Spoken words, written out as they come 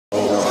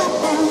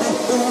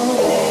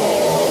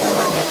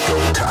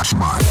Don't touch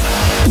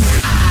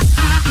mine.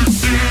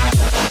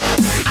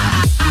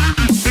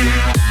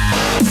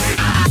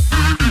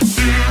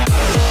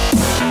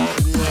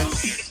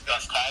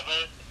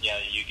 Yeah,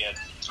 you get.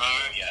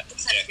 Yeah,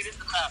 Get in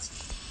the pass.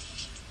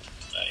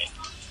 Right.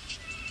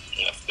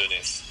 Let's do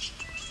this.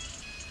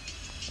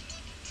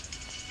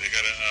 They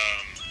gotta,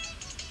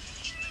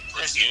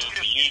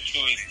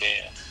 YouTube is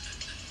there.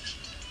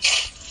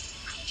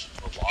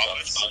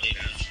 Wallace.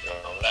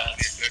 Relax.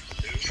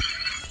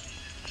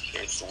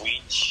 Here's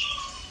Witch.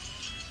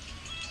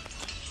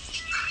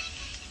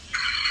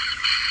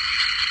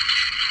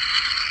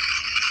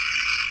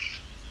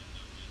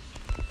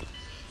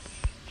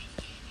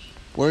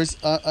 Where's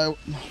What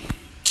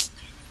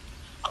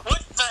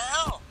the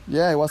hell?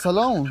 Yeah, I was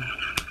alone.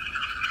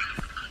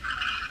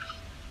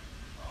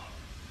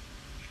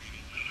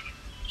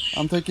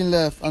 I'm taking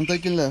left.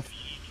 Yeah,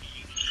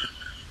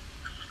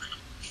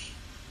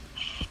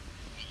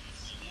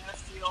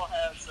 steel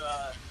has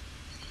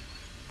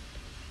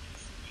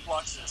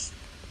fluxes.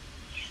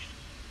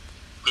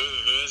 Who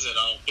is it?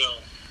 I'll kill.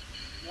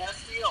 Yeah,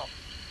 steel.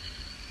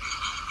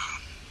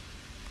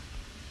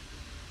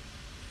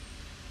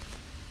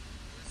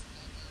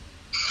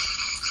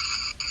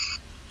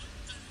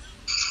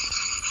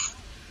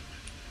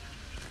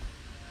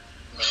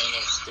 Man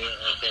of Steel.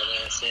 Okay,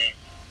 let's see.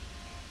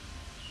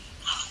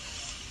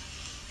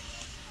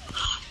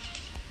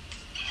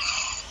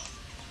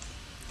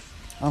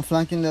 I'm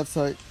flanking left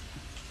side.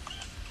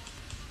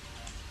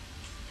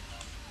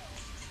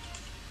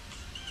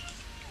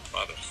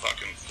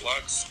 Motherfucking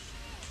flux.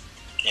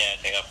 Yeah, I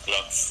think I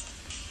flux.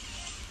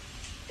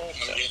 I'm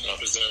getting in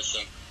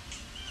possession.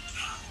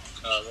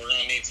 We're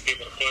gonna need some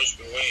people to push,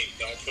 but wait,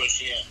 don't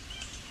push yet.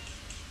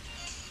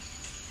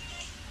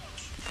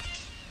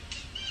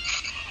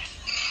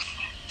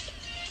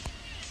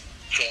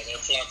 Okay, their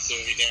flux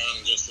will be down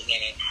in just a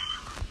minute.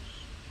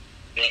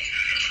 Yep,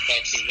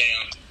 flux is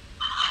down.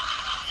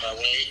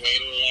 Wait a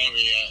little longer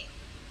yet.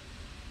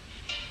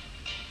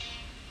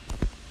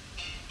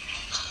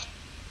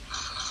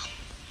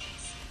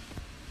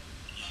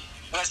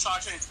 Let's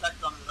talk to the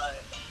inspector on the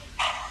right.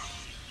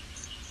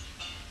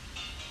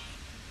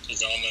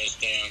 He's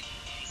almost down.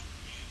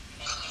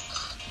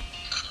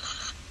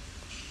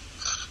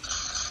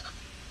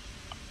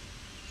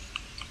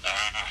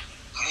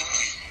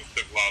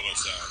 Took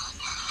Wallace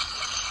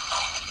out.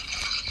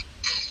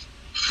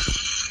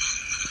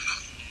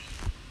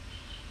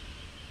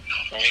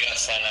 We got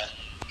Senna.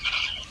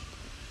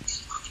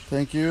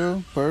 Thank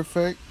you.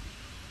 Perfect.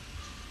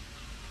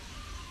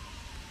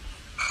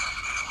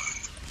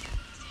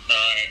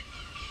 Alright.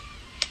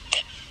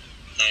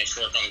 Nice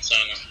work on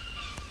Senna.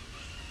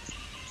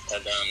 They're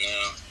done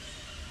now.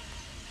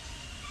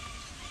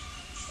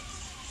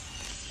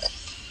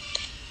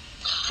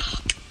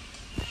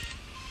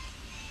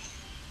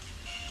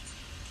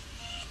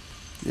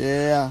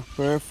 Yeah,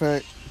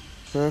 perfect.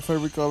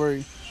 Perfect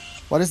recovery.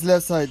 What is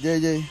left side,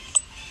 JJ?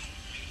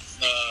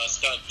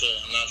 Sculptor,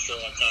 I'm not sure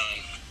what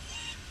kind.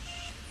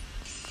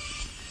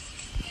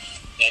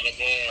 Yeah, the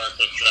bulwark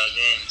of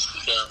dragoons, be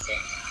careful.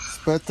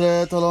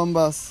 Spectre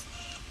Tolombas.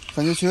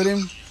 Can you shoot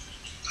him?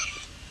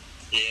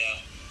 Yeah.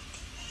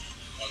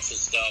 Once his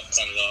stealth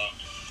comes off.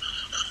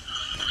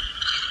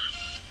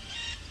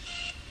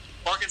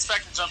 Orc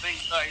inspector jumping.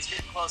 He's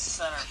getting close to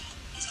center.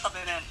 He's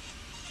coming in.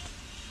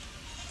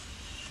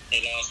 He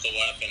lost a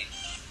weapon.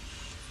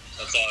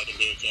 That's all I can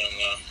do to him,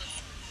 though.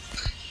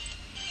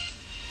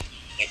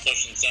 They're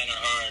pushing center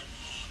hard.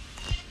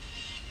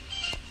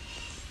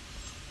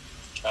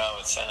 Oh,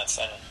 it's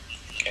center.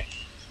 Okay.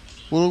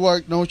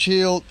 Bulwark, no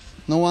shield,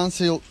 no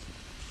unsealed.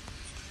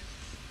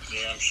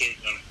 Yeah, I'm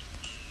shooting them.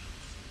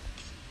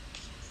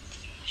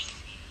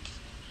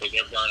 But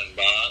they're burning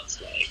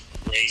bots like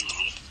crazy.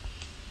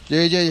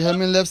 JJ, help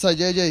me left side,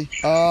 JJ.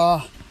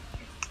 I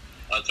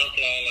took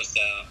Lawless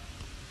out.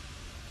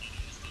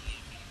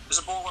 There's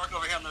a bulwark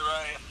over here on the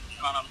right.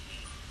 On him.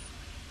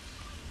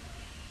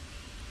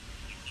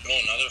 Oh,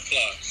 another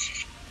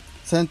flux.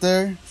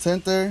 Center.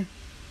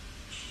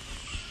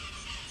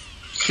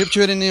 Keep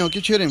shooting, Neo,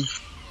 keep shooting.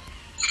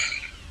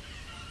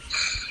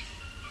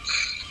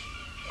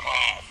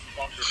 Oh,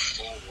 fucker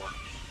bulwark.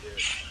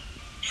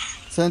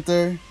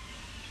 Center.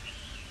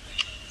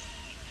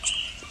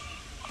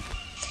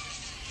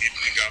 He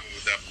got me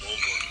with that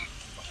bulwark.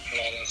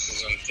 Lawless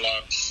is in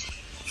flux.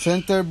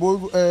 Center,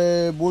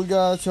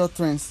 Bulga short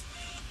trains.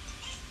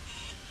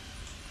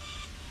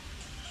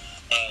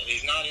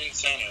 He's not in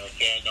center,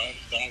 okay? Don't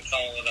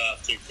call it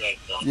out too quick,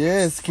 though.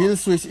 Yes, kill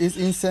switch is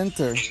in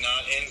center. He's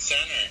not in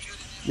center.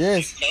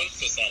 Yes, He's close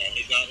to center.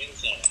 He's not in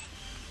center.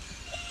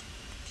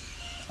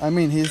 I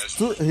mean he's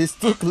too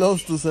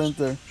close to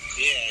center. Yeah,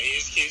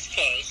 he's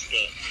close,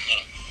 but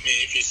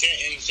if you sit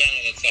in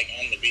center, that's like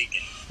on the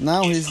beacon.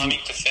 Now He's he's coming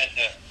to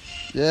center.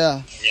 yeah. Yeah,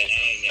 now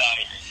he's out.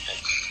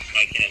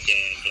 I can't do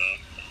anything.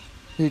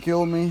 He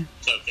killed me.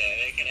 It's okay.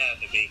 They can have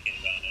the beacon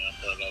by now,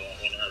 so they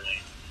won't hurt me.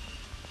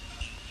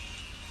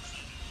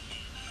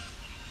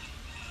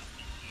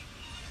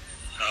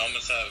 I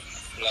almost have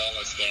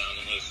Lawless down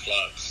in his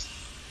flux.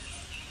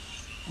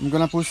 I'm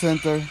gonna push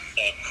center.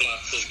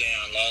 Flux is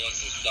down.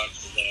 Lawless is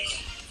flux is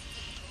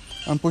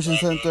down. I'm pushing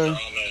Bravo, center. they're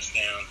almost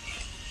down.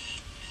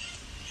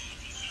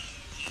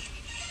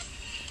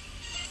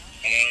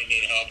 I'm gonna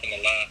need help on the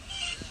left.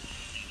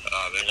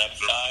 They Left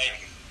side.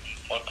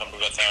 What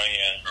computer town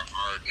here?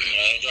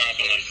 They're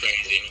dropping like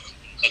crazy.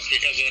 That's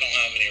because they don't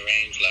have any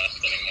range left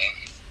anymore.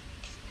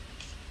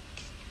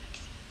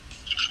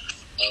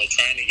 Oh,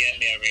 trying to get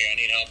me over here. I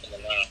need help on the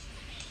left.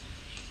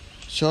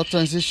 Short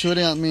trains is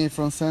shooting at me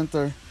from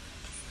center.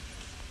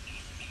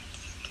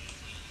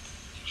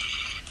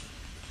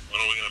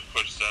 When are we gonna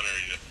push center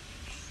yet?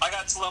 I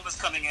got Columbus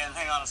coming in.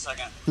 Hang on a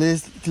second.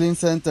 Please clean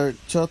center.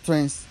 Short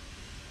trains.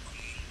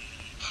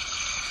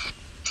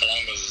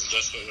 Columbus is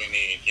just what we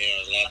need. Yeah,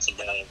 there's lots of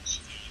bulbs.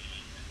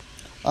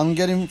 I'm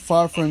getting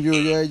far from you,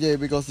 yeah,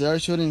 because they are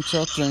shooting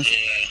short trains. Yeah,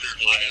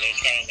 they're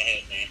trying to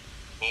hit me.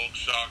 Bulk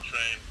shock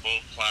train,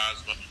 bulk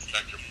plasma,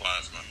 check your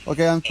plasma.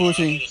 Okay, I'm I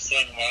pushing. need to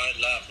swing wide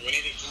left. Can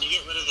you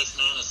get rid of this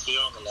man of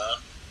steel on the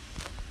left?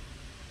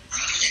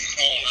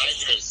 Oh,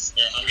 Hydras.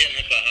 Yeah, I'm getting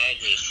hit by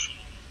Hydras.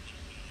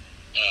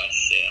 Oh,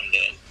 shit, I'm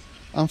dead.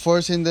 I'm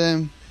forcing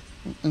them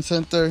in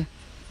center.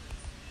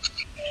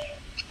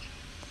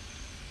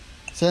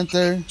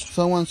 Center,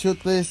 someone shoot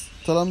please.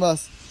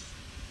 Columbus.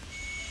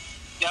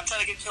 Yeah, I'm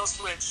trying to get kill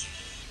switch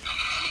on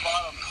the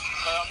bottom,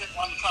 but I'll get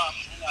one on the top.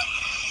 Hang on.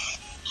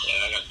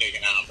 Yeah, I got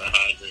taken out by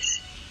Hydras.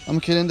 I'm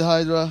killing the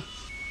Hydra.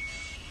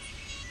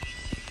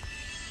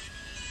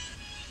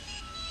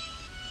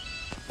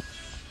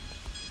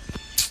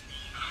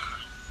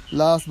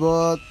 Last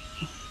bot.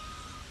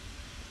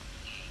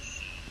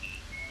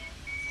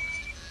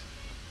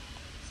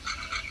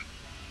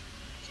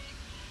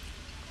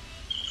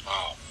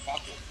 Oh,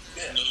 fucking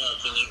shit. Can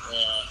you,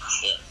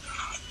 shit.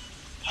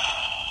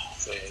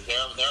 See,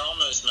 they're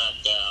almost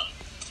knocked out.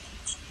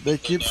 They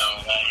keep. No,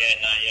 not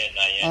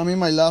yet. I'm in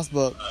my last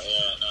bot. Not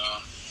yet, no.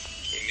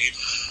 We need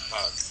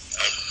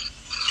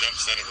jump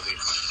center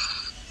relief.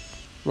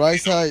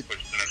 Right side.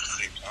 Push center at the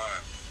same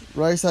time.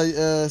 Right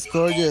side,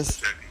 Scourges.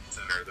 Protecting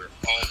center, they're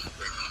all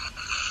protecting.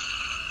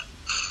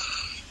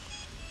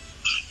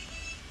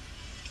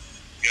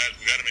 Guys,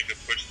 we gotta make a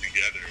push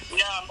together.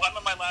 Yeah, I'm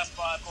in my last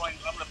spot. I'm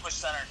gonna push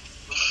center.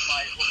 I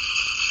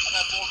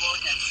got full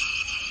working.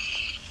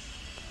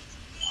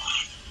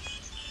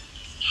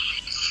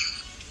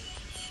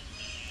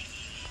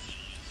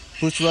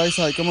 Push right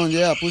side. Come on,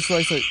 yeah, push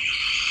right side.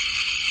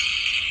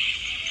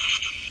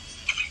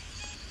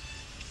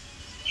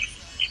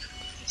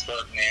 It's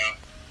working now.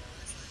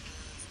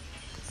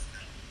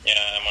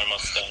 Yeah, I'm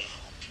almost done.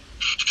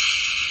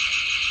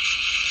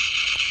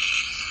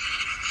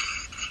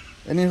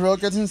 Any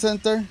rockets in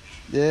center?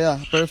 Yeah,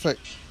 perfect.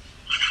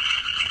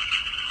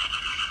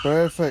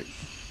 Perfect.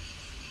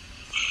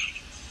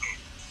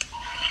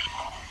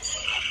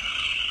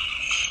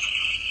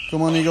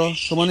 Come on, Eagle.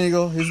 Come on,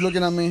 Eagle. He's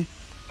looking at me.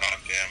 Oh,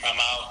 damn. I'm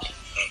out.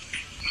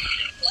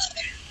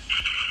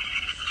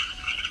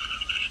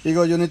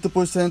 Eagle, you need to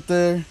push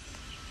center.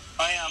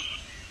 I am.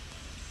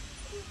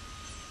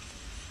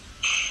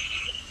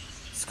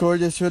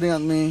 Scourge shooting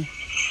at me.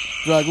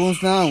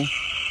 Dragoons now.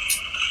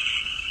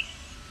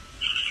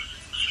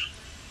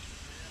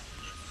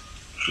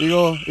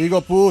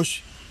 Eagle,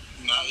 push.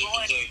 No, you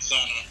can take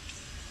center.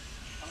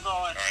 I'm going.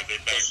 Alright, they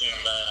back Pushing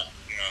down. back.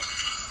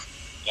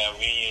 Yeah. Yeah,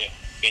 we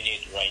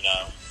need right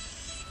now.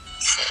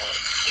 So,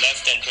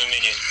 less than 2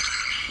 minutes.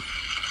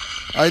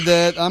 I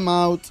dead. I'm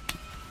out.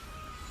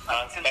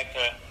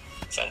 Spectre,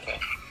 center.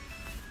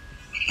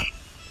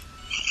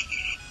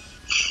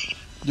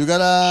 You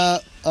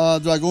got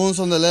Dragoons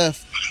on the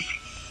left.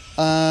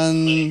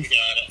 And You got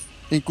it.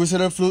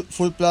 Inquisitor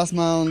full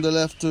plasma on the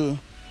left too.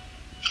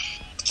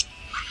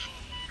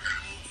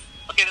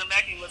 Okay, then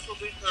Mackie, let's go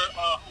beat their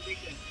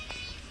weekend.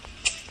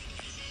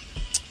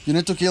 You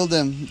need to kill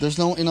them. There's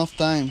no enough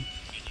time.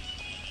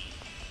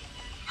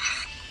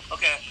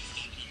 Okay.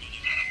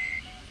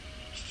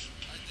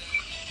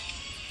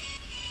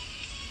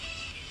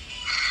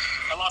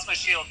 I lost my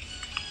shield.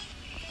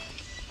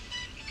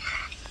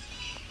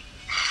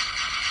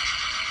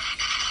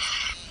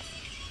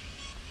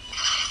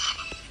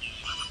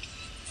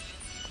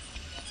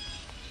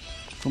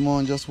 Come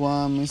on, just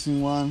one,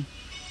 missing one.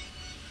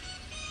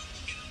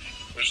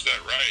 Push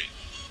that right.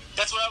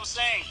 That's what I was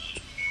saying.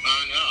 No,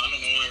 I don't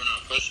know why we're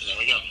not pushing it.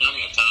 We got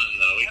plenty of time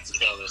though. We can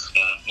kill this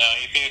guy. No,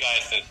 if you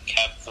guys had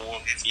kept 4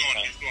 He's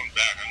going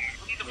back.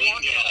 We need to We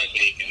can get force hyper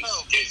beacons. No.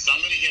 Okay,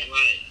 somebody get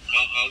right.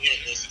 I'll get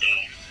this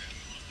guy.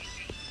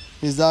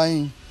 He's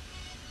dying.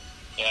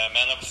 Yeah,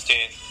 man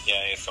upstairs.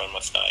 Yeah, he's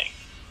almost dying.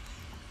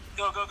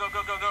 Go, go, go,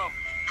 go, go, go.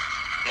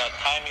 No,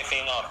 time is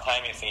enough.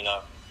 Time is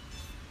enough.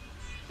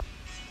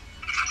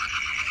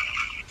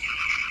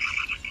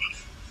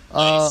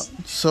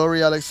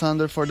 Sorry,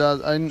 Alexander, for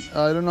that.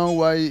 I don't know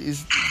why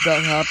is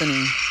that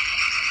happening.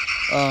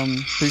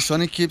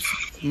 Pisoni keeps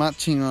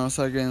matching us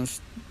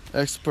against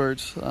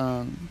experts.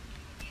 Yeah,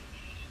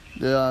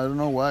 I don't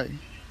know why.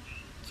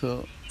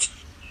 So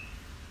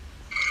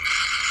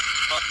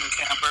Fucking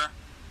camper.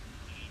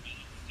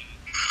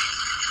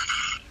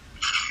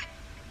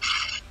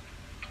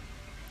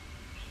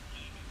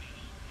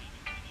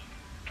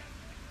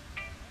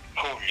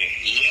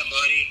 Yeah,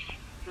 buddy.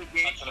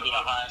 That's gonna be a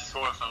high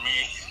score for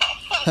me.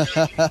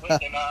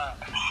 Damn.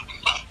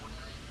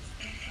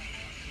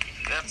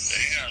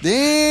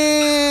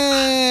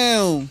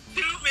 Damn!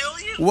 2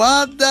 million?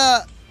 What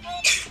the?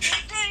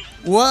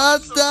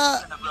 What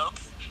the? Bro.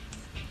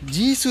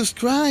 Jesus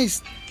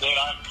Christ! Dude,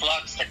 I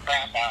fluxed the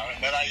crap out,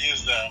 and then I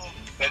used the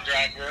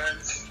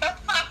dragoons.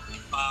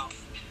 Wow.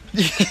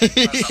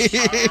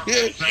 GG.